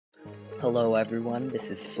Hello everyone,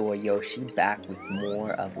 this is Soy Yoshi back with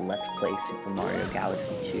more of Let's Play Super Mario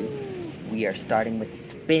Galaxy 2. We are starting with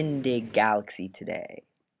Spin Dig Galaxy today.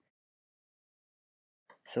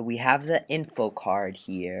 So we have the info card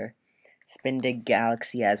here. Spin Dig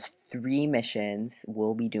Galaxy has 3 missions.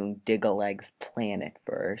 We'll be doing Diggaleg's planet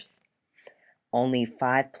first. Only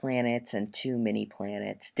 5 planets and 2 mini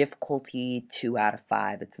planets. Difficulty 2 out of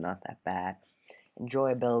 5, it's not that bad.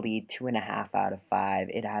 Enjoyability 2.5 out of 5.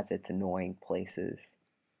 It has its annoying places.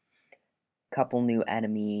 Couple new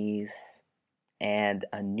enemies and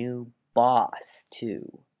a new boss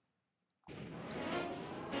too.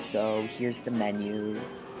 So here's the menu.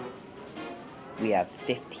 We have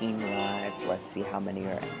 15 lives. Let's see how many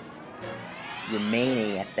are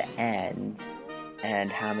remaining at the end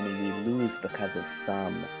and how many we lose because of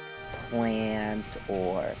some plant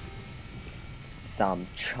or some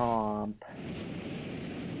chomp.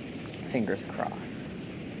 Fingers crossed.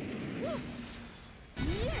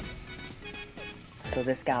 So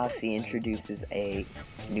this galaxy introduces a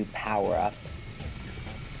new power-up.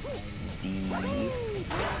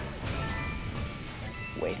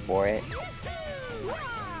 Wait for it.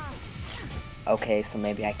 Okay, so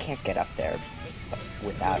maybe I can't get up there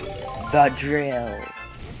without the drill.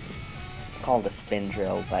 It's called a spin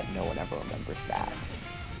drill, but no one ever remembers that.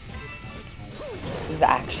 This is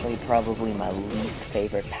actually probably my least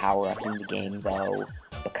favorite power-up in the game, though,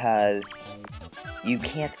 because you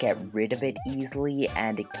can't get rid of it easily,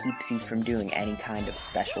 and it keeps you from doing any kind of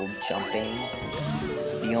special jumping.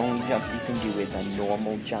 The only jump you can do is a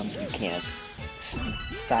normal jump. You can't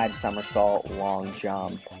side somersault, long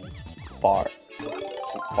jump, far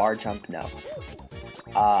jump, no.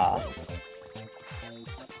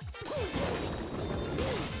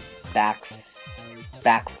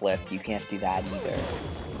 Backflip, you can't do that either.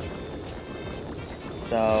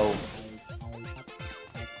 So,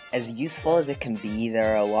 as useful as it can be,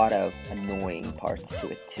 there are a lot of annoying parts to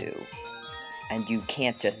it too. And you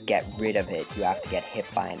can't just get rid of it, you have to get hit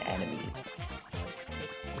by an enemy.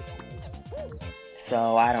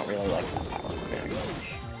 So I don't really like that power very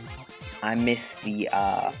much. I miss the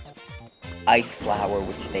ice flower,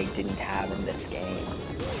 which they didn't have in this game.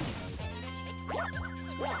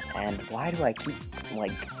 And why do I keep,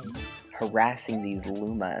 like, harassing these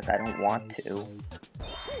Lumas? I don't want to.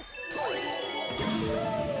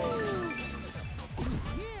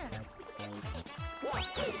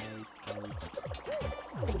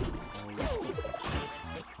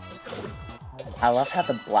 I love how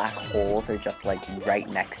the black holes are just like right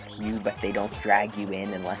next to you, but they don't drag you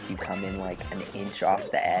in unless you come in like an inch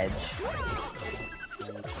off the edge.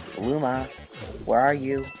 Luma, where are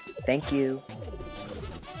you? Thank you.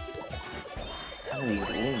 Some of these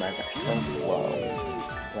Lumas are so slow.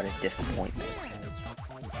 What a disappointment.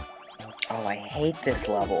 Oh, I hate this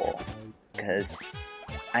level.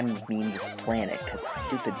 I mean this planet, because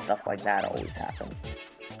stupid stuff like that always happens.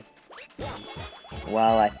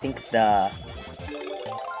 Well, I think I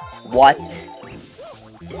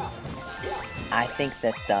think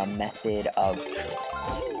that the method of...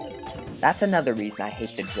 That's another reason I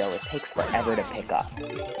hate the drill. It takes forever to pick up.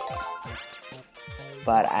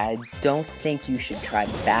 But I don't think you should try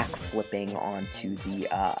backflipping onto the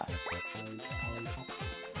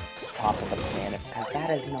top of the planet, because that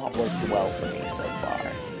has not worked well for me so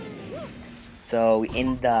far. So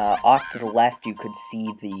off to the left you could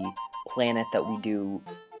see the planet that we do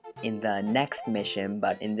in the next mission,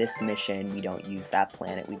 but in this mission we don't use that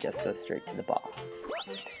planet, we just go straight to the boss.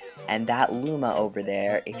 And that Luma over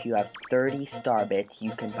there, if you have 30 star bits, you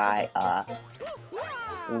can buy a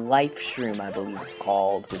life shroom, I believe it's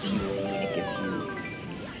called, which you've seen. It gives you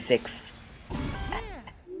 6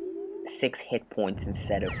 hit points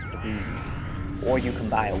instead of 3. Or you can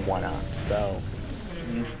buy a 1-up, so it's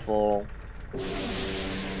useful.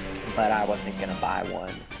 But I wasn't gonna buy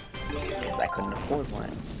one, because I couldn't afford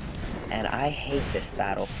one. And I hate this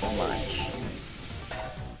battle so much.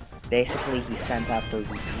 Basically, he sends out those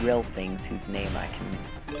drill things whose name I can...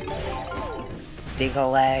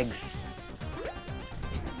 Digga-legs!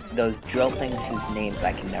 Those drill things whose names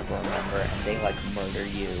I can never remember, and they, like, murder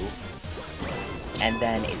you. And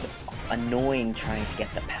then it's annoying trying to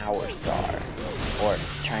get the power star, or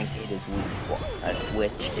trying to hit his weak spot,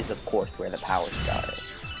 which is, of course, where the power star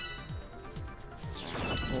is.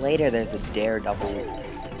 Later, there's a daredevil...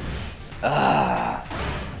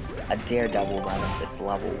 a daredevil run of this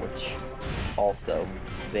level, which is also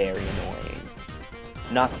very annoying.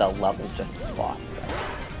 Not the level, just the boss though.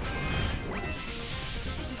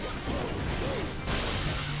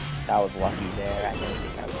 That was lucky there, I didn't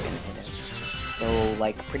think I was gonna hit him. So,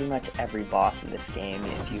 like, pretty much every boss in this game,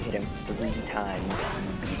 if you hit him 3 times,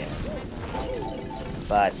 you beat him.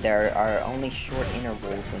 but there are only short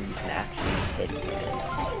intervals when you can actually hit it.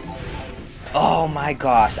 Oh my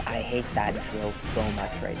gosh, I hate that drill so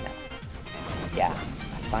much right now. Yeah,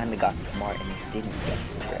 I finally got smart and didn't get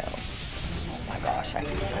the drill. Oh my gosh, I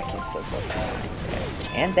came so close to there.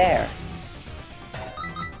 And there!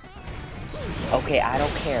 Okay, I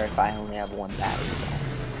don't care if I only have one battery left.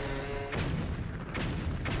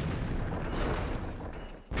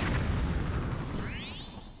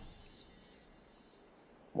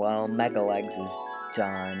 Well, Mega Legs is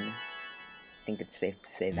done. I think it's safe to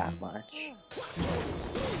say that much.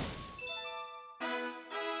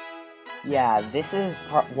 Yeah, this is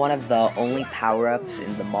one of the only power-ups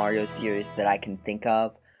in the Mario series that I can think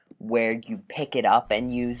of where you pick it up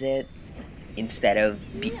and use it instead of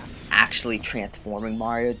actually transforming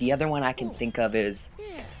Mario. The other one I can think of is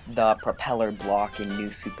the propeller block in New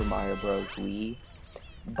Super Mario Bros. Wii.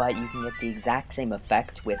 But you can get the exact same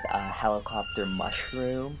effect with a helicopter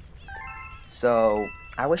mushroom. So,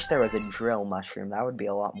 I wish there was a drill mushroom. That would be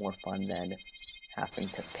a lot more fun than having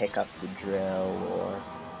to pick up the drill or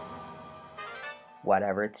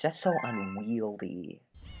whatever. It's just so unwieldy.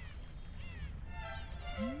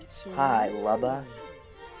 Hi, Lubba.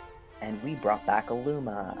 And we brought back a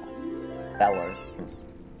Luma. Feller.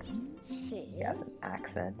 He has an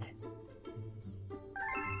accent.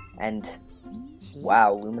 And,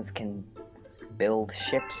 wow, Lumas can build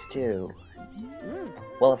ships too.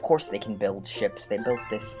 Well, of course they can build ships. They built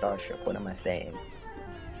this starship. What am I saying?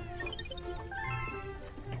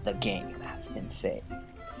 The game has been saved.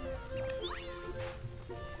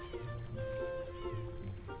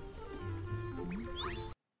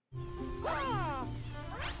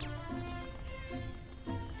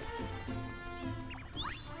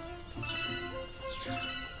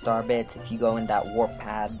 Starbits, if you go in that warp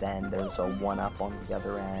pad, then there's a 1-up on the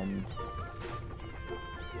other end.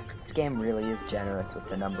 This game really is generous with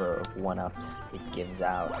the number of 1-ups it gives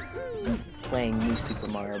out. I was playing New Super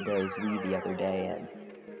Mario Bros. Wii the other day, and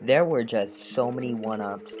there were just so many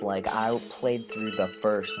 1-ups. Like, I played through the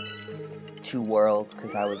first 2 worlds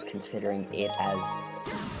because I was considering it as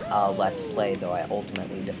a Let's Play, though I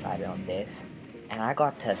ultimately decided on this. And I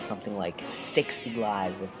got to something like 60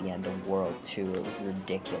 lives at the end of World 2. It was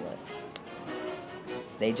ridiculous.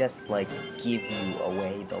 They just, like, give you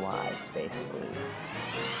away the lives, basically.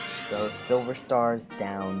 So, Silver Star's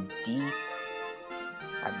down deep.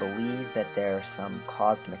 I believe that there are some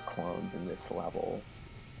cosmic clones in this level.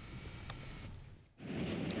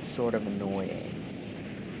 It's sort of annoying.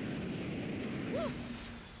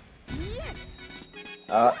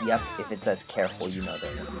 Yep, if it says careful, you know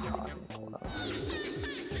they're gonna be cosmic clones.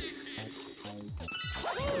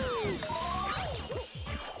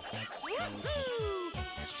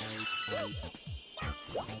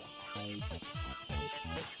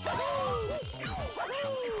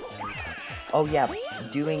 Oh yeah,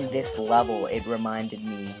 doing this level, this reminds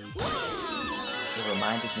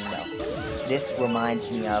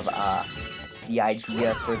me of the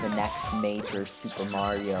idea for the next major Super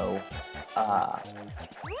Mario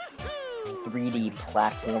 3D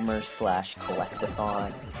platformer /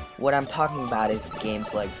 collectathon. What I'm talking about is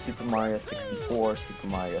games like Super Mario 64, Super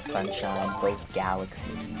Mario Sunshine, both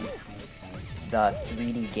Galaxies. The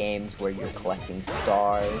 3D games where you're collecting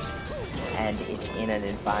stars, and it's in an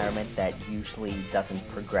environment that usually doesn't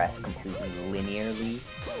progress completely linearly.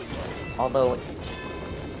 Although,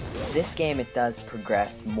 this game it does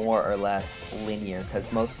progress more or less linear,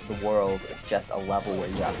 because most of the world is just a level where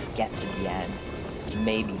you have to get to the end,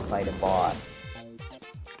 maybe fight a boss.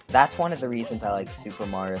 That's one of the reasons I like Super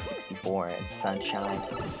Mario 64 and Sunshine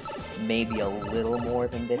maybe a little more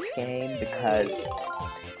than this game, because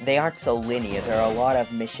they aren't so linear. There are a lot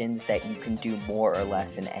of missions that you can do more or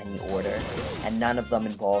less in any order, and none of them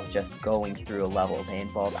involve just going through a level. They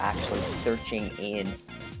involve actually searching in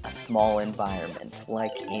a small environment,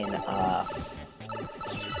 like in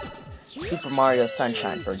Super Mario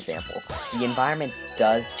Sunshine, for example. The environment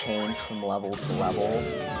does change from level to level,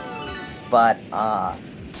 but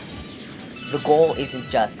the goal isn't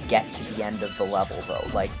just get to the end of the level, though.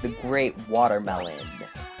 Like, the Great Watermelon,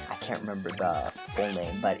 I can't remember the full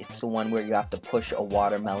name, but it's the one where you have to push a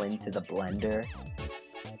watermelon to the blender.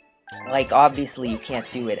 Like, obviously you can't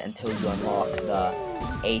do it until you unlock the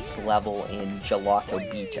 8th level in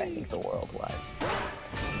Gelato Beach, I think the world was.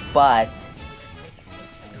 But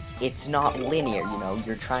it's not linear, you know,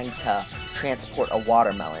 you're trying to transport a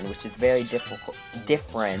watermelon, which is very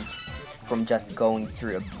different from just going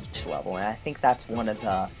through a beach level, and I think that's one of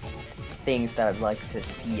the things that I'd like to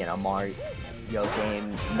see in a Mario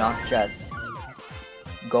game, not just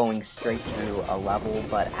going straight through a level,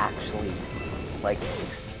 but actually, like,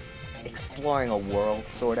 exploring a world,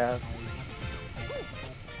 sort of.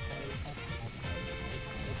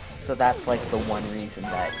 So that's like the one reason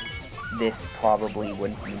that this probably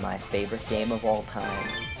wouldn't be my favorite game of all time.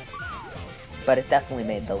 But it definitely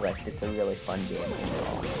made the list. It's a really fun game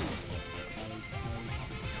overall.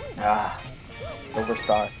 Ah, Silver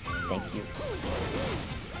Star, thank you.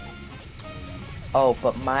 Oh,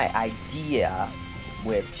 but my idea,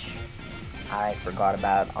 which I forgot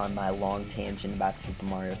about on my long tangent about Super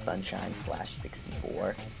Mario Sunshine /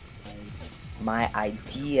 64, my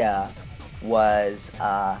idea was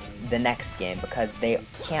the next game, because they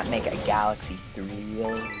can't make a Galaxy 3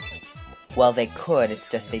 really. Well, they could, it's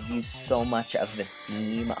just they've used so much of the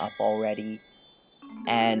theme up already,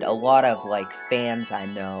 and a lot of, like, fans I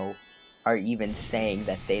know are even saying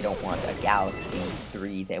that they don't want a Galaxy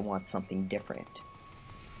 3, they want something different.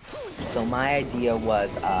 So my idea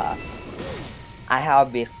was, I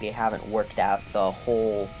obviously haven't worked out the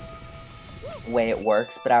whole way it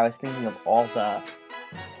works, but I was thinking of all the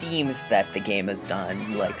themes that the game has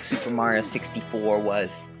done. Like, Super Mario 64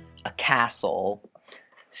 was a castle,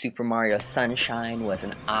 Super Mario Sunshine was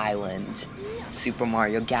an island, Super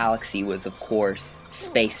Mario Galaxy was, of course,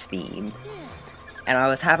 space-themed, and I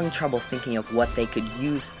was having trouble thinking of what they could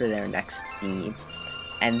use for their next theme,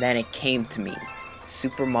 and then it came to me,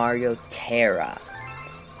 Super Mario Terra.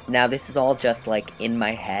 Now, this is all just, like, in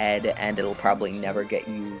my head, and it'll probably never get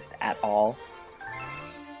used at all,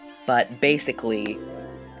 but basically,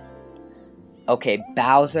 okay,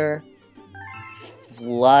 Bowser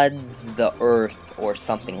floods the earth or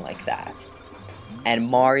something like that, and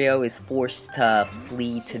Mario is forced to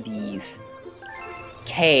flee to these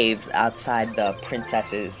caves outside the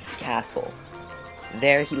princess's castle.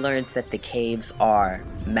 There he learns that the caves are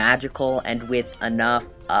magical, and with enough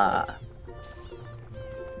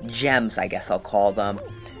gems, I guess I'll call them,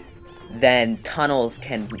 then tunnels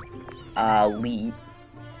can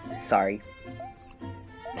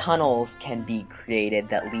tunnels can be created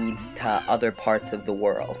that leads to other parts of the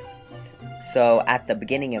world. So at the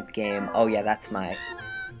beginning of the game, oh yeah, that's my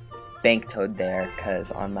bank toad there,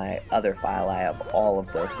 because on my other file I have all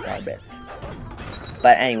of those star bits.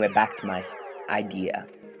 But anyway, back to my idea.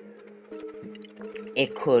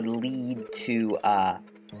 It could lead to,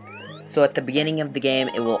 so at the beginning of the game,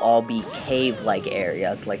 it will all be cave-like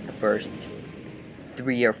areas, like the first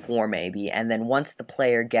 3 or 4 maybe, and then once the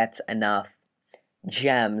player gets enough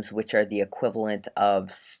gems, which are the equivalent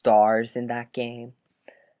of stars in that game,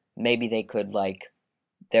 maybe they could, like,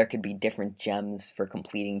 there could be different gems for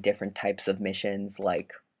completing different types of missions,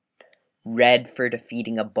 like red for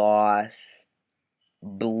defeating a boss,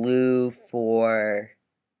 blue for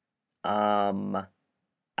a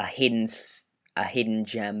hidden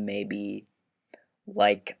gem maybe,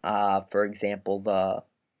 like for example the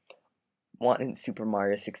one in Super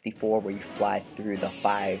Mario 64 where you fly through the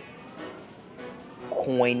 5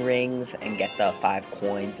 coin rings and get the 5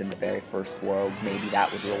 coins in the very first world. Maybe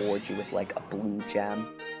that would reward you with like a blue gem.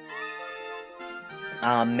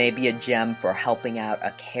 Maybe a gem for helping out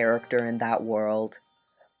a character in that world,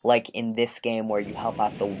 like in this game where you help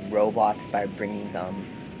out the robots by bringing them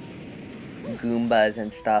Goombas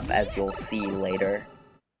and stuff, as you'll see later.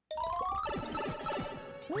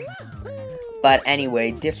 But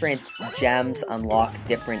anyway, different gems unlock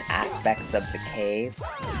different aspects of the cave.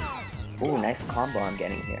 Ooh, nice combo I'm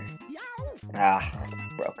getting here. Ah,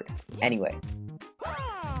 broken. Anyway,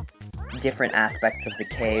 different aspects of the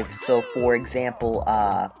cave. So, for example,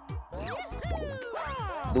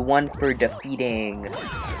 the one for defeating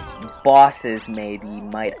bosses maybe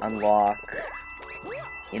might unlock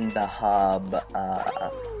in the hub.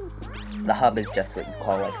 The hub is just what you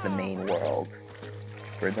call like the main world,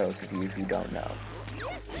 for those of you who don't know.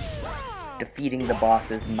 Defeating the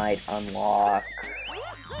bosses might unlock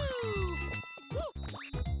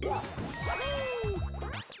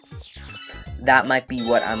that might be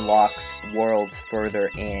what unlocks worlds further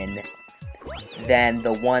in. Then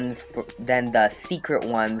the secret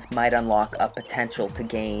ones might unlock a potential to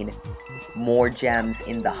gain more gems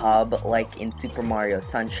in the hub, like in Super Mario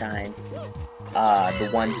Sunshine. The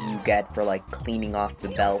ones you get for like cleaning off the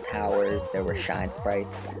bell towers, there were shine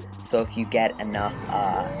sprites. So if you get enough,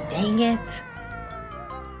 dang it!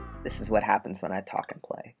 This is what happens when I talk and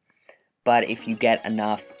play. But if you get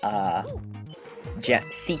enough,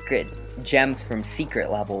 secret gems from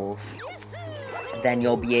secret levels, then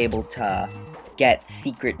you'll be able to get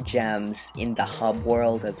secret gems in the hub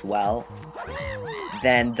world as well.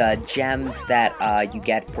 Then the gems that you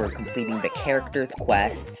get for completing the character's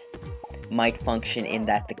quests might function in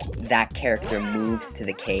that that character moves to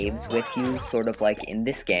the caves with you, sort of like in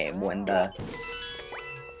this game when the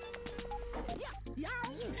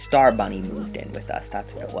Star Bunny moved in with us,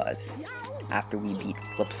 that's what it was. After we beat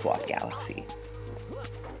Flip Swap Galaxy.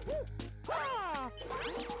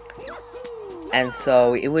 And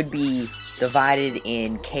so it would be divided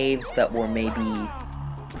in caves that were maybe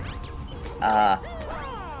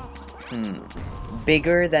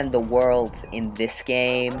bigger than the worlds in this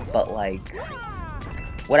game, but like,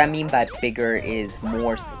 what I mean by bigger is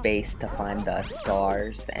more space to find the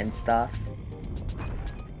stars and stuff.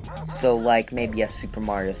 So like maybe a Super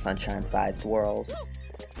Mario Sunshine sized world.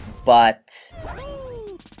 But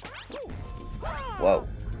whoa.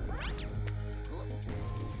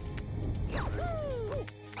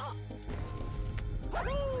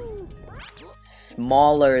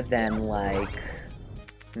 Smaller than like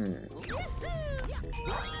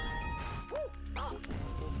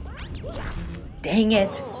Dang it!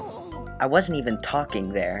 I wasn't even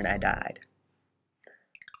talking there and I died.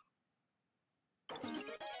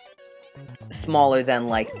 Smaller than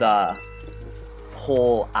like the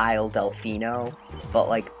whole Isle Delfino, but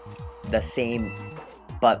like the same,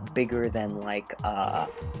 but bigger than like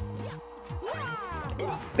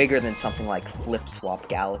bigger than something like Flip Swap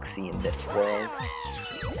Galaxy in this world.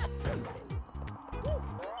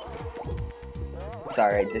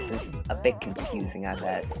 Sorry, this is a bit confusing, I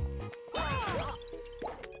bet.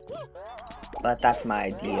 But that's my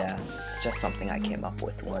idea. It's just something I came up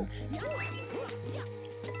with once.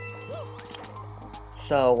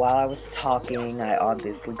 So, while I was talking, I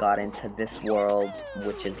obviously got into this world,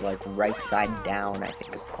 which is like Rightside Down, I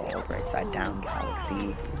think it's called. Rightside Down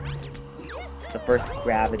Galaxy. It's the first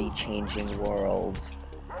gravity-changing world.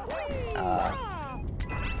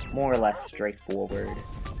 More or less straightforward.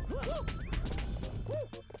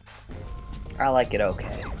 I like it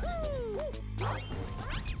okay.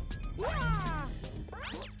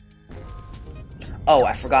 Oh,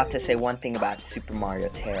 I forgot to say one thing about Super Mario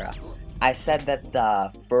Terra. I said that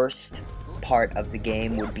the first part of the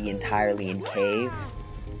game would be entirely in caves,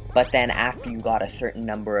 but then after you got a certain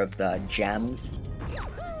number of the gems,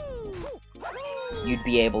 you'd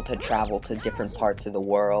be able to travel to different parts of the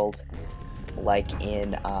world, like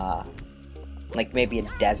in, like maybe a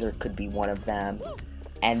desert could be one of them,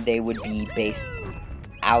 and they would be based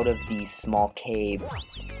out of these small cave,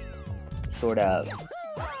 sort of.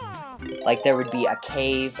 Like, there would be a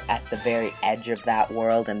cave at the very edge of that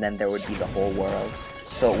world, and then there would be the whole world.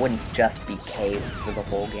 So it wouldn't just be caves for the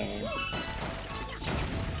whole game.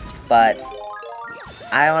 But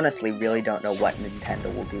I honestly really don't know what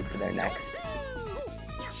Nintendo will do for their next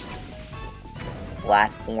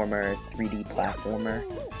platformer, 3D platformer.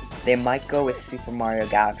 They might go with Super Mario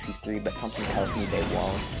Galaxy 3, but something tells me they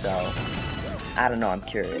won't, so I don't know, I'm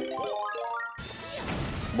curious.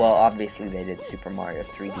 Well, obviously they did Super Mario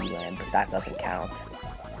 3D Land, but that doesn't count,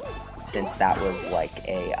 since that was like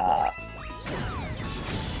a,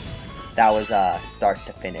 that was a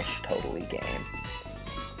start-to-finish totally game.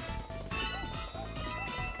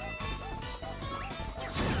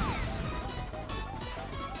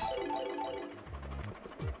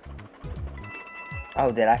 Oh,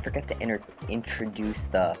 did I forget to introduce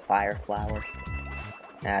the Fire Flower?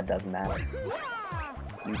 Nah, it doesn't matter.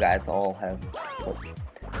 You guys all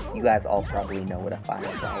probably know what a Fire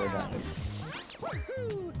Flower does.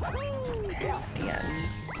 Okay, at the end.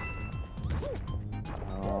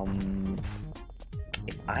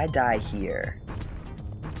 If I die here...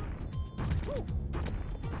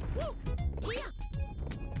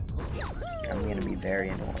 I'm gonna be very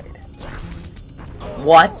annoyed.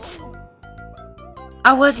 What?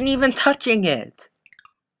 I wasn't even touching it!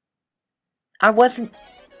 I wasn't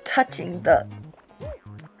touching the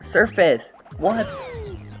surface! What?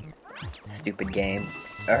 Stupid game.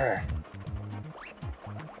 Urgh.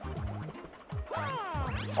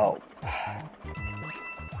 Oh.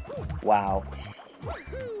 Wow.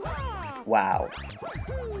 Wow.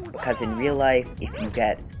 Because in real life, if you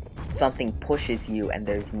get something pushes you and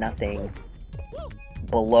there's nothing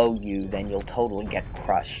below you, then you'll totally get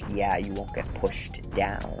crushed. Yeah, you won't get pushed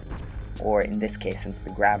down. Or in this case, since the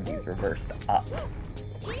gravity is reversed, up.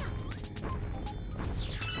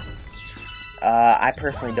 I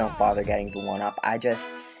personally don't bother getting the 1-up. I just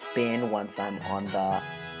spin once I'm on the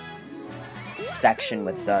section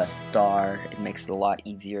with the star. It makes it a lot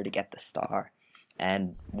easier to get the star.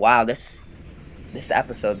 And wow, this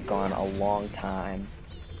episode's gone a long time.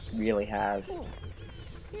 It really has.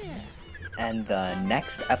 And the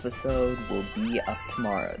next episode will be up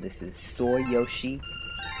tomorrow. This is Soy Yoshi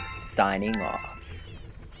signing off.